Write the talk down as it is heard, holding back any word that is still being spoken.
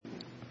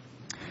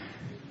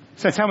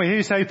So tell me,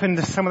 who's opened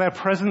some of their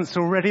presents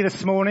already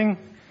this morning?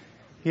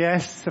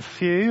 Yes, a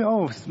few.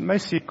 Oh,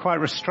 most of you quite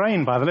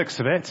restrained by the looks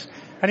of it.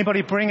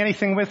 Anybody bring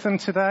anything with them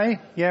today?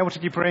 Yeah, what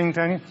did you bring,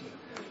 Daniel?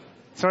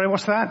 Sorry,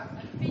 what's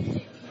that?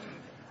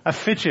 A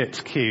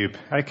fidget cube.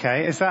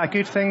 Okay, is that a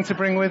good thing to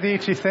bring with you,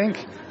 do you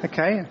think?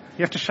 Okay, you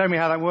have to show me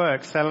how that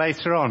works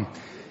later on.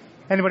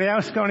 Anybody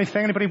else got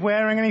anything? Anybody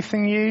wearing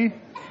anything new?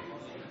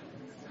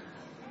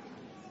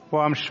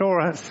 Well, I'm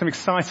sure some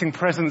exciting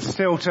presents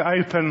still to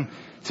open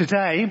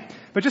today.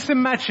 But just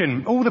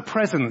imagine all the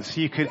presents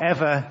you could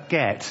ever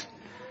get.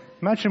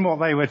 Imagine what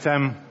they would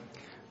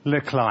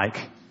look like.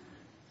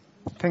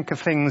 Think of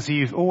things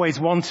you've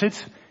always wanted.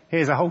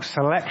 Here's a whole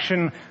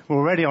selection. We're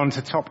already on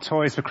to top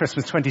toys for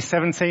Christmas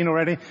 2017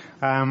 already.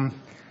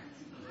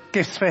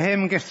 Gifts for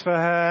him, gifts for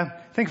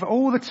her. Think of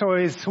all the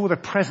toys, all the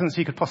presents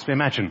you could possibly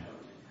imagine.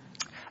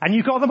 And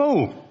you got them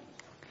all.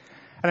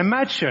 And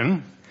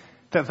imagine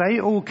that they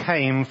all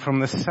came from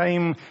the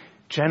same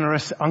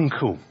generous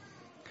uncle.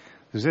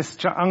 There's this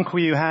uncle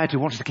you had who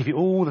wanted to give you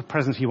all the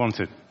presents you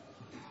wanted.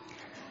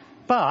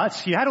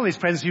 But you had all these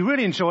presents, you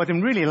really enjoyed them,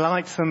 really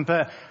liked them,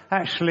 but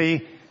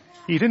actually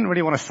you didn't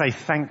really want to say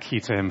thank you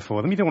to him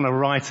for them. You didn't want to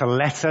write a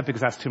letter because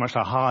that's too much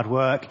like hard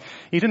work.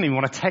 You didn't even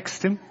want to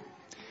text him.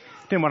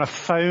 You didn't want to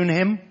phone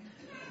him.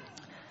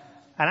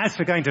 And as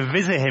for going to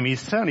visit him, you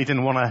certainly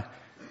didn't want to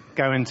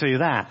go and do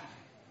that.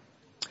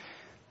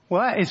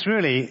 Well, that is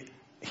really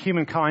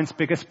humankind's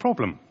biggest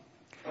problem.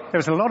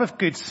 There's a lot of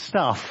good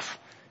stuff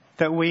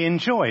that we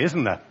enjoy,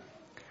 isn't there?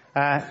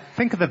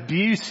 Think of the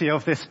beauty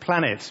of this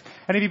planet.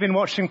 Any of you been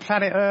watching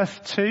Planet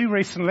Earth 2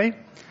 recently?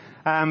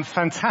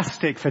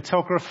 Fantastic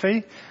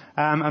photography,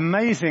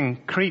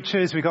 amazing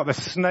creatures. We've got the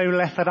snow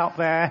leopard up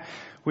there.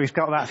 We've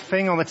got that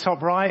thing on the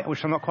top right,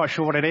 which I'm not quite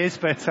sure what it is,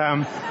 but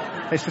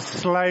it's a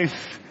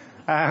sloth.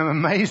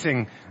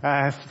 Amazing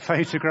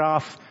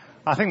photograph.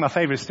 I think my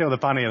favourite is still the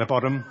bunny at the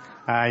bottom.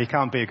 You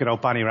can't be a good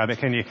old bunny rabbit,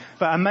 can you?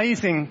 But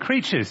amazing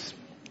creatures.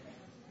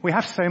 We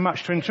have so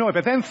much to enjoy.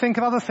 But then think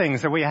of other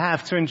things that we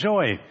have to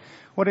enjoy.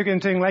 What are you going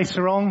to do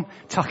later on?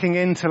 Tucking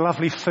into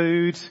lovely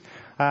food.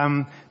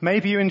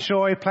 Maybe you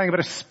enjoy playing a bit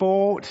of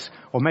sport,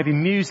 or maybe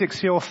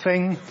music's your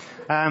thing.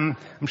 I'm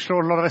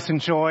sure a lot of us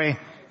enjoy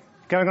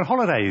going on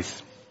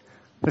holidays.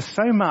 There's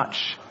so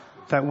much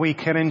that we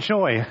can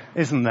enjoy,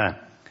 isn't there?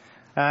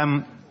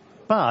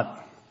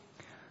 But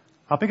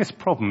our biggest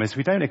problem is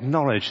we don't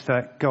acknowledge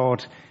that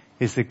God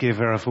is the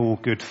giver of all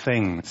good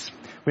things.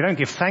 We don't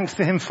give thanks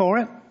to him for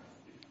it.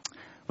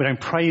 We don't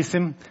praise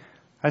him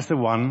as the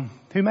one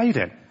who made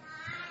it.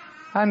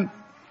 And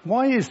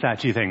why is that,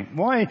 do you think?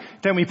 Why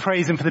don't we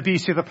praise him for the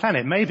beauty of the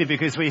planet? Maybe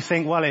because we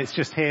think, well, it's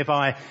just here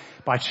by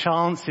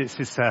chance. It's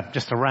just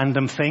a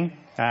random thing.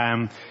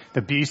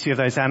 The beauty of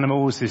those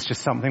animals is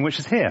just something which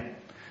is here.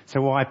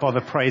 So why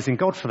bother praising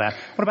God for that?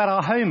 What about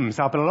our homes,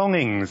 our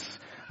belongings,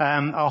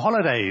 our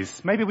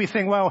holidays? Maybe we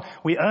think, well,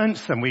 we earned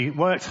them. We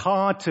worked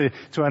hard to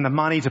earn the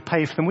money to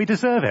pay for them. We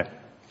deserve it.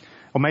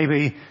 Or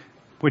maybe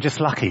we're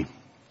just lucky.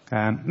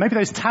 Maybe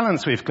those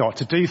talents we've got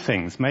to do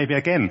things. Maybe,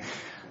 again,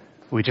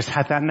 we just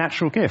had that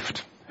natural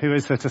gift. Who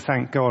is there to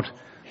thank God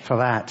for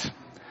that?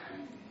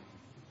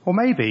 Or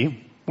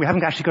maybe we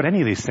haven't actually got any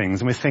of these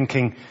things and we're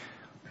thinking,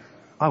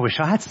 I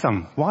wish I had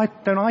some. Why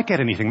don't I get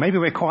anything? Maybe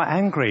we're quite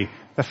angry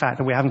the fact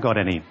that we haven't got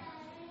any.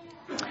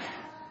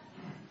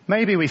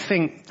 Maybe we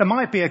think there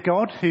might be a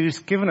God who's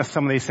given us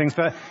some of these things,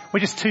 but we're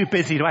just too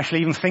busy to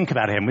actually even think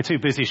about him. We're too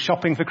busy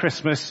shopping for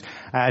Christmas,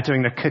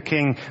 doing the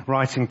cooking,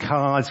 writing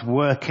cards,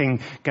 working,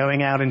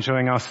 going out,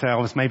 enjoying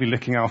ourselves, maybe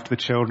looking after the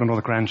children or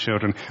the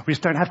grandchildren. We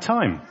just don't have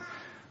time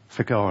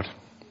for God.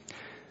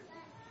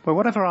 Well,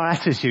 whatever our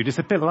attitude, it's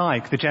a bit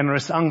like the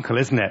generous uncle,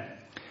 isn't it?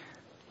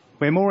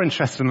 We're more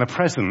interested in the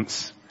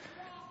presents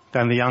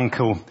than the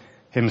uncle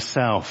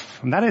himself.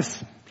 And that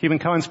is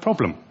humankind's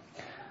problem.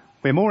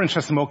 We're more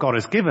interested in what God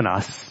has given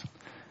us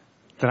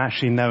than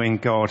actually knowing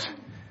God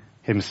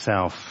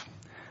himself.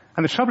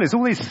 And the trouble is,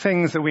 all these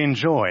things that we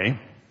enjoy,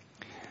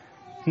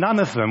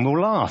 none of them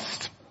will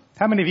last.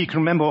 How many of you can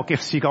remember what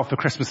gifts you got for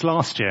Christmas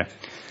last year?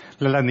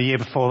 Let alone the year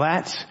before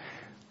that,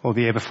 or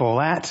the year before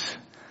that.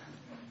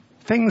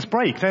 Things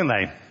break, don't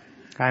they?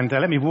 And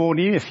let me warn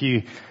you, if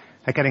you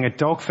are getting a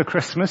dog for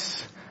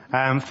Christmas,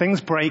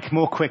 things break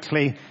more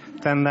quickly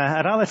than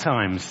at other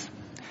times.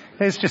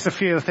 Here's just a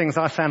few of the things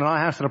I found in our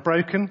house that are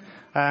broken.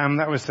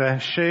 That was a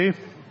shoe.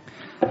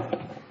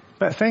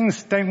 But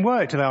things don't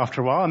work, do they,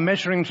 after a while? A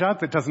measuring jug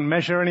that doesn't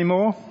measure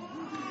anymore.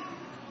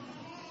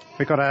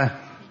 We've got a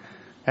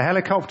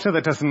helicopter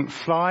that doesn't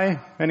fly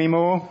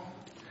anymore.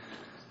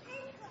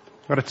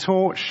 We've got a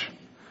torch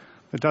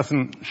that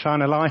doesn't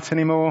shine a light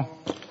anymore.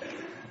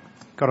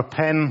 Got a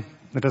pen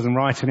that doesn't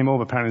write anymore,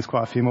 but apparently there's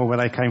quite a few more where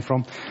they came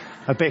from.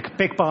 A big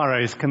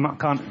biros,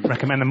 can't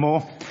recommend them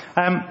more.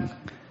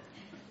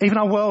 Even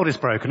our world is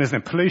broken, isn't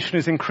it? Pollution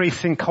is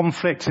increasing,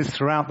 conflict is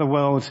throughout the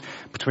world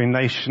between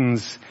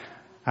nations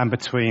and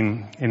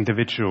between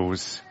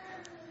individuals.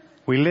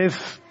 We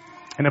live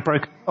in a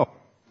broken world,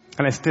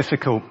 and it's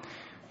difficult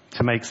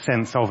to make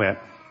sense of it.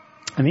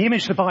 And the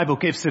image the Bible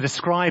gives to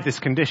describe this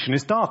condition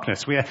is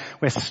darkness.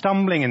 We're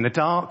stumbling in the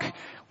dark.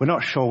 We're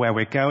not sure where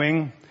we're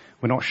going.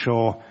 We're not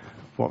sure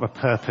what the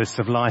purpose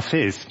of life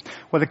is.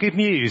 Well, the good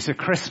news at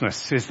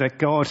Christmas is that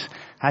God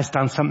has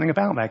done something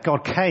about that.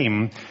 God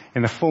came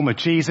in the form of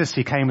Jesus.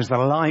 He came as the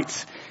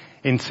light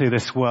into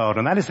this world.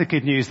 And that is the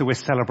good news that we're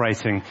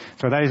celebrating.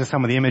 So those are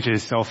some of the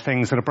images of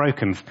things that are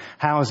broken.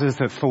 Houses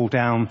that fall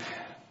down,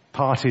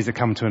 parties that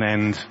come to an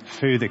end,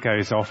 food that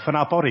goes off, and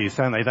our bodies,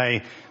 don't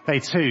they? They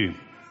too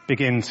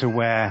begin to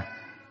wear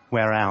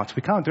out.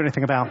 We can't do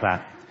anything about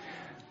that.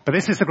 But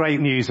this is the great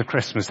news of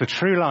Christmas. The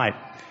true light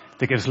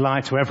that gives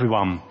light to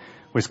everyone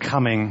was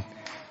coming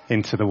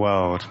into the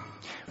world.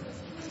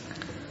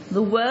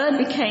 The Word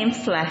became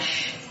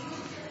flesh.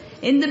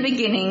 In the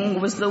beginning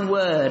was the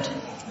Word,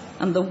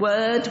 and the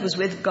Word was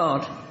with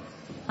God,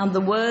 and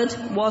the Word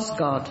was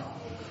God.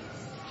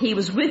 He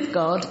was with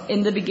God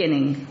in the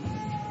beginning.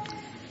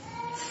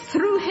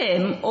 Through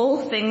him all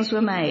things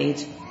were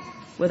made.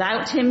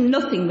 Without him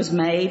nothing was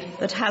made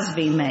that has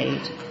been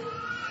made.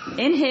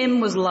 In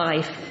him was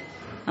life,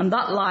 and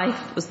that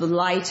life was the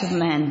light of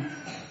men.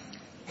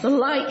 The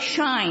light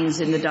shines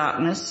in the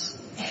darkness,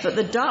 but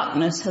the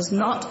darkness has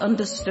not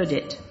understood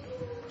it.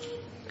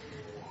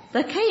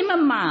 There came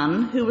a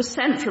man who was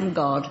sent from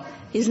God.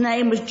 His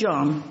name was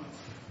John.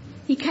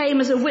 He came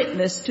as a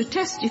witness to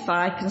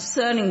testify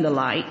concerning the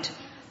light,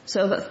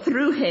 so that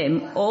through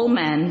him all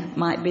men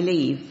might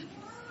believe.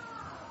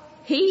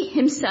 He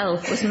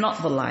himself was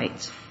not the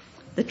light.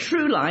 The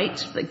true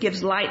light that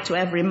gives light to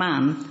every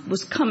man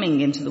was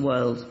coming into the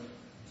world.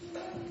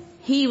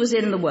 He was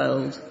in the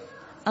world,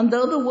 and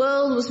though the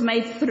world was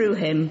made through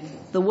him,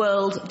 the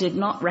world did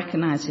not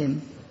recognize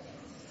him.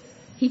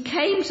 He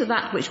came to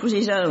that which was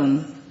his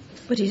own,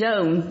 but his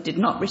own did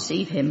not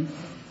receive him.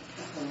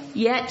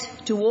 Yet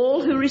to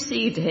all who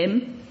received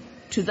him,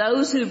 to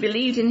those who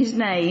believed in his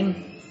name,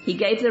 he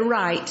gave the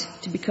right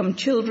to become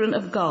children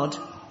of God.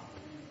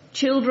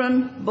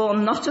 Children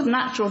born not of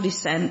natural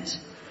descent,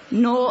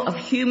 nor of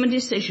human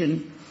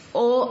decision,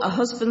 or a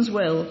husband's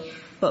will,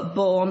 but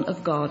born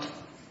of God.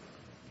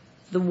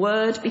 The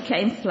Word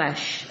became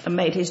flesh and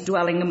made his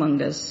dwelling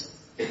among us.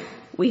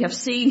 We have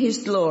seen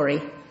his glory,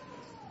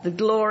 the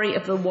glory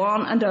of the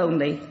one and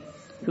only,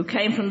 who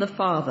came from the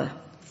Father,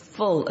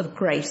 full of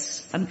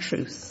grace and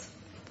truth.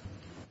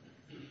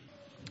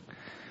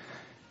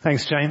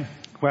 Thanks, Jane.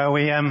 Well,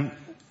 we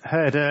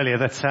heard earlier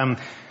that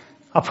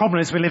our problem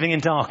is we're living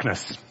in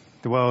darkness.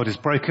 The world is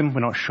broken.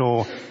 We're not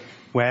sure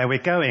where we're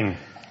going.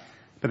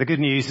 But the good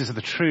news is that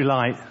the true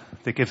light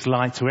that gives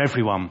light to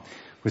everyone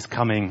was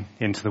coming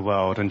into the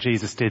world. And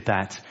Jesus did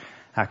that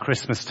at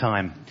Christmas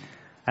time.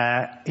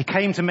 He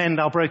came to mend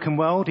our broken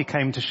world. He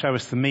came to show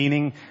us the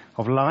meaning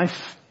of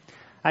life.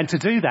 And to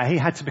do that, he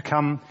had to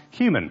become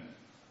human.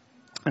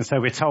 And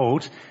so we're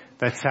told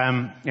that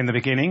in the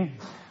beginning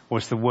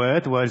was the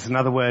Word. The Word is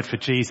another word for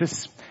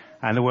Jesus.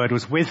 And the Word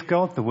was with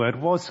God. The Word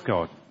was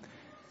God.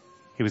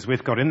 He was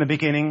with God in the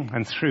beginning,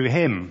 and through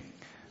him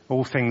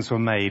all things were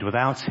made.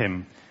 Without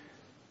him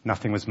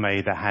nothing was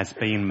made that has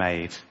been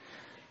made.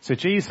 So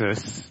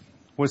Jesus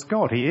was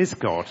God. He is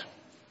God.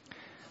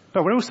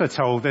 But we're also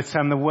told that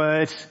the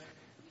Word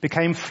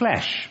became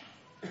flesh,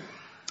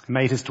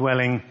 made his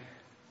dwelling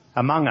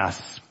among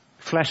us.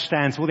 Flesh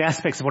stands for all the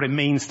aspects of what it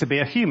means to be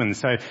a human.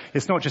 So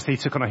it's not just he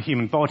took on a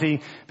human body,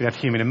 but he had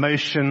human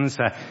emotions,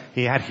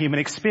 he had human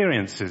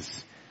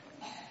experiences.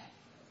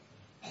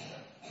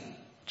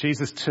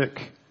 Jesus took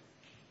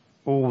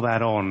all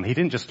that on. He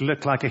didn't just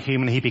look like a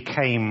human, he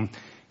became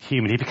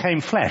human. He became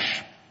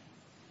flesh.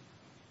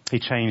 He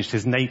changed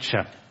his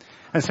nature.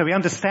 And so he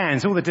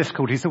understands all the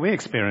difficulties that we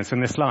experience in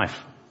this life.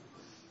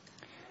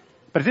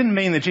 But it didn't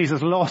mean that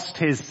Jesus lost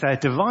his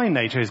divine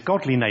nature, his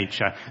godly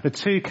nature. The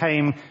two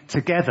came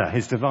together,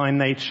 his divine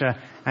nature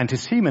and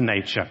his human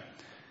nature.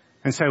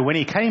 And so when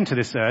he came to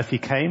this earth, he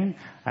came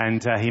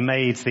and he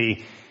made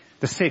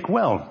the sick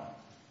well.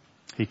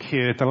 He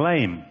cured the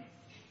lame.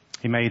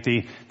 He made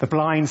the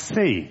blind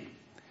see.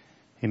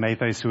 He made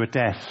those who were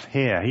deaf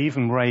hear. He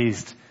even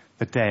raised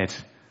the dead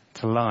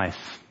to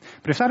life.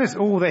 But if that is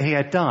all that he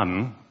had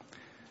done,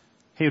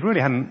 he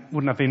really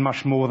wouldn't have been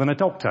much more than a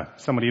doctor.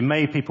 Somebody who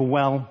made people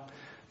well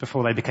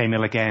before they became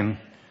ill again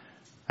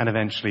and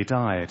eventually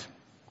died.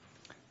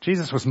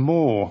 Jesus was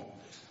more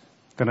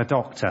than a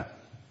doctor.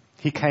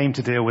 He came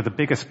to deal with the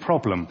biggest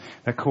problem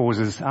that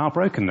causes our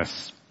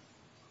brokenness.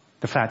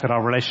 The fact that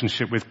our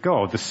relationship with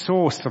God, the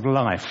source of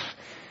life,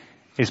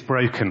 is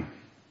broken.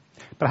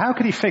 But how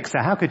could he fix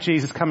that? How could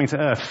Jesus coming to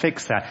earth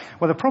fix that?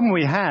 Well, the problem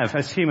we have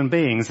as human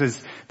beings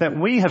is that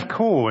we have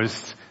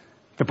caused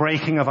the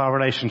breaking of our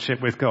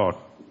relationship with God.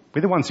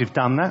 We're the ones who've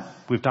done that.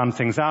 We've done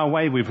things our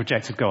way. We've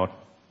rejected God.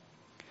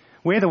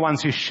 We're the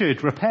ones who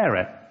should repair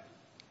it.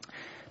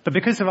 But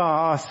because of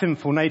our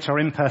sinful nature, our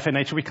imperfect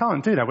nature, we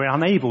can't do that. We're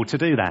unable to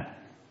do that.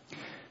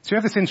 So you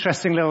have this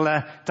interesting little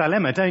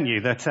dilemma, don't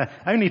you? That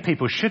only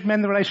people should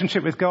mend the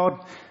relationship with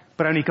God,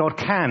 but only God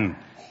can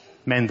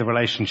mend the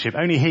relationship.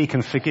 Only he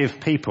can forgive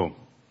people.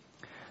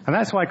 And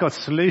that's why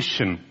God's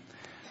solution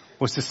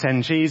was to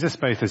send Jesus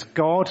both as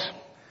God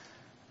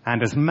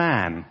and as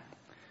man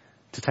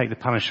to take the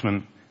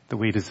punishment that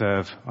we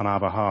deserve on our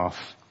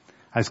behalf.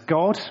 As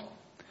God,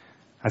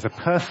 as a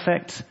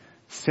perfect,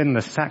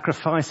 sinless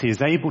sacrifice, he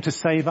is able to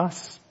save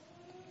us.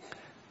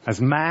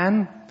 As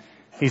man,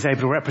 he's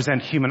able to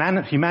represent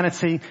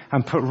humanity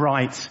and put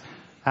right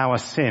our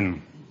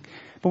sin.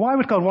 But why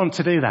would God want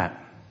to do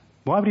that?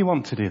 Why would he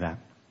want to do that?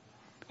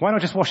 Why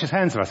not just wash his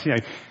hands of us?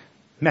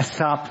 Mess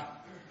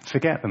up,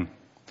 forget them.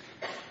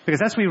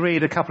 Because as we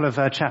read a couple of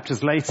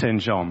chapters later in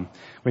John,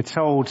 we're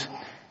told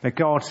that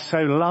God so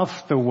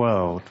loved the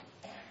world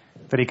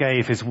that he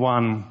gave his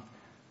one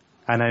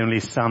and only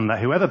Son, that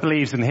whoever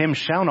believes in him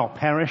shall not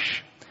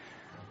perish,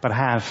 but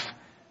have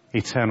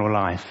eternal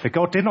life. That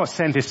God did not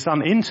send his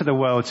Son into the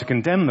world to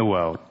condemn the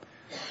world,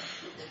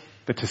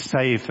 but to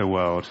save the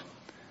world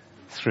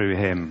through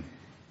him.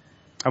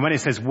 And when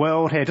it says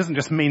world here, it doesn't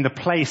just mean the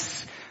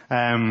place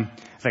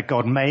that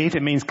God made.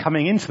 It means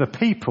coming into the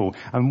people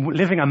and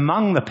living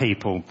among the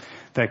people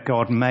that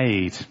God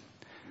made.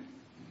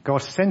 God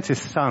sent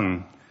his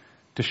Son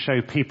to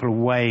show people a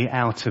way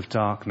out of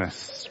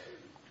darkness,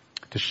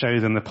 to show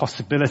them the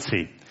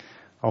possibility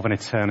of an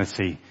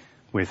eternity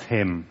with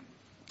him.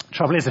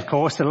 Trouble is, of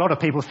course, a lot of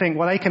people think,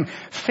 well, they can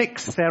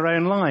fix their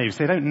own lives.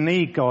 They don't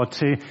need God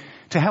to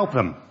help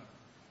them.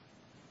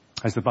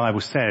 As the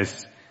Bible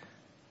says,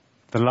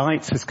 the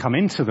light has come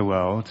into the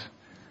world,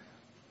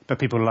 but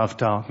people love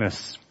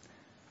darkness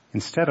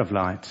instead of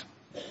light.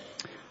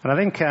 And I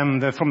think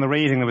from the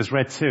reading that was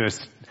read to us,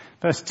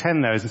 verse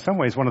 10 though is in some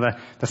ways one of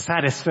the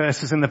saddest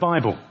verses in the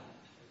Bible.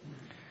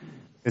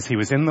 As he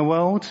was in the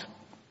world,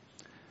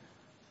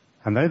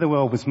 and though the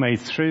world was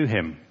made through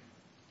him,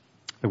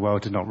 the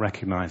world did not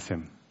recognize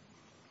him.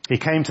 He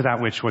came to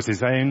that which was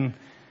his own,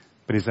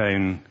 but his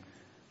own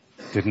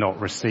did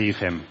not receive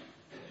him.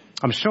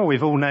 I'm sure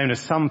we've all known at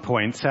some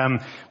point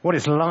what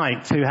it's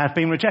like to have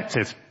been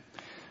rejected.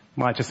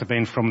 Might just have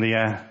been from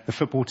the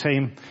football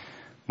team,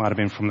 might have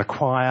been from the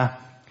choir.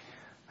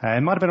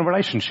 It might have been a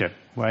relationship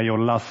where your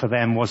love for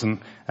them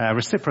wasn't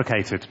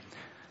reciprocated.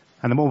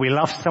 And the more we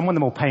love someone,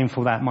 the more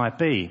painful that might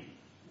be.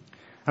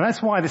 And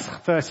that's why this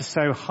verse is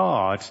so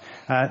hard,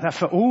 that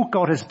for all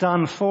God has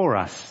done for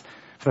us,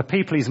 for the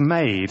people he's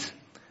made,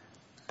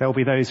 there will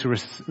be those who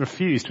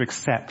refuse to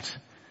accept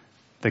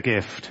the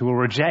gift, who will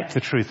reject the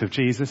truth of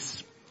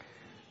Jesus,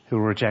 who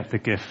will reject the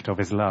gift of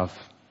his love.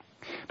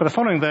 But the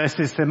following verse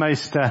is the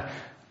most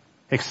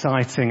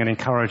exciting and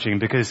encouraging,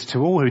 because to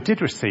all who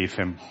did receive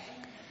him,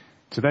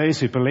 to those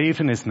who believed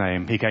in his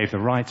name, he gave the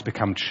right to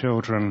become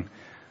children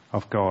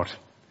of God.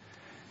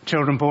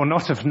 Children born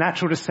not of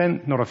natural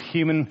descent, not of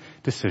human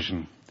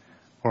decision,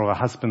 or of a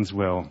husband's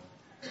will,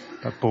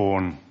 but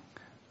born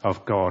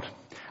of God.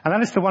 And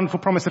that is the wonderful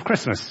promise of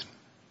Christmas.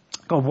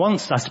 God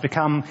wants us to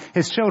become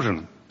his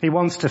children. He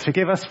wants to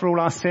forgive us for all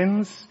our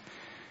sins.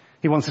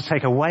 He wants to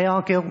take away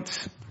our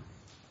guilt.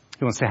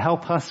 He wants to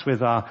help us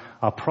with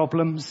our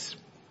problems.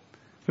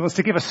 He wants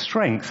to give us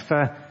strength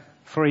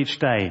for each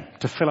day,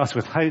 to fill us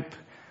with hope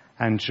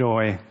and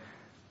joy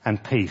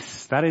and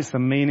peace. That is the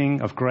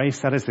meaning of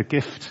grace. That is the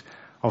gift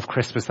of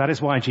Christmas. That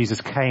is why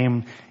Jesus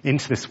came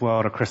into this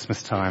world at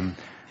Christmas time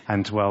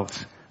and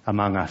dwelt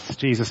among us.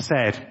 Jesus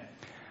said,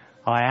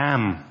 I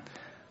am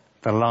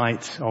the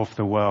light of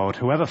the world.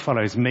 Whoever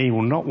follows me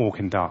will not walk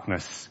in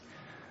darkness,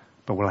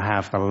 but will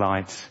have the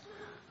light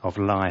of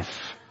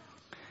life.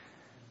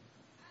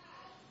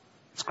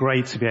 It's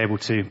great to be able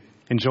to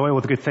enjoy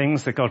all the good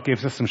things that God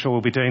gives us. I'm sure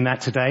we'll be doing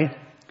that today.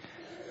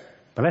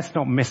 But let's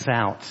not miss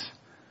out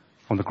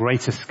on the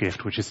greatest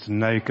gift, which is to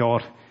know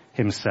God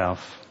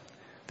himself,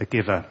 the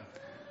giver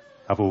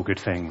of all good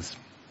things.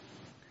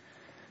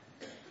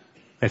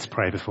 Let's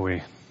pray before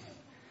we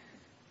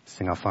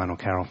sing our final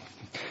carol.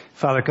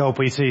 Father God,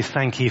 we do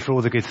thank you for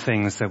all the good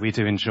things that we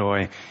do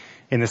enjoy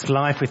in this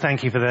life. We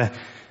thank you for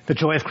the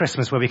joy of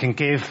Christmas, where we can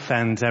give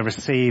and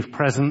receive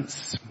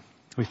presents.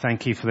 We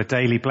thank you for the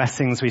daily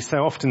blessings we so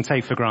often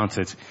take for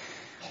granted.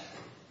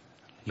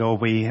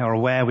 Lord, we are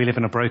aware we live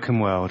in a broken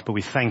world, but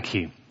we thank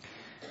you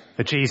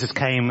that Jesus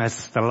came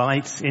as the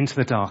light into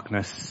the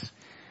darkness.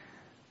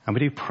 And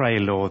we do pray,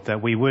 Lord,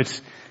 that we would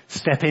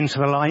step into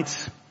the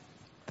light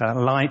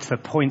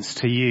that points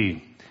to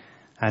you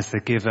as the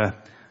giver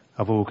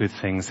of all good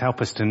things.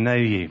 Help us to know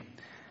you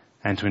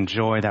and to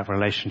enjoy that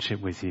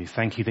relationship with you.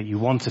 Thank you that you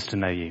want us to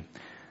know you,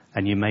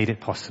 and you made it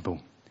possible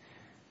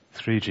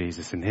through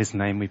Jesus. In his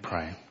name we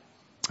pray.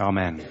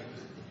 Amen.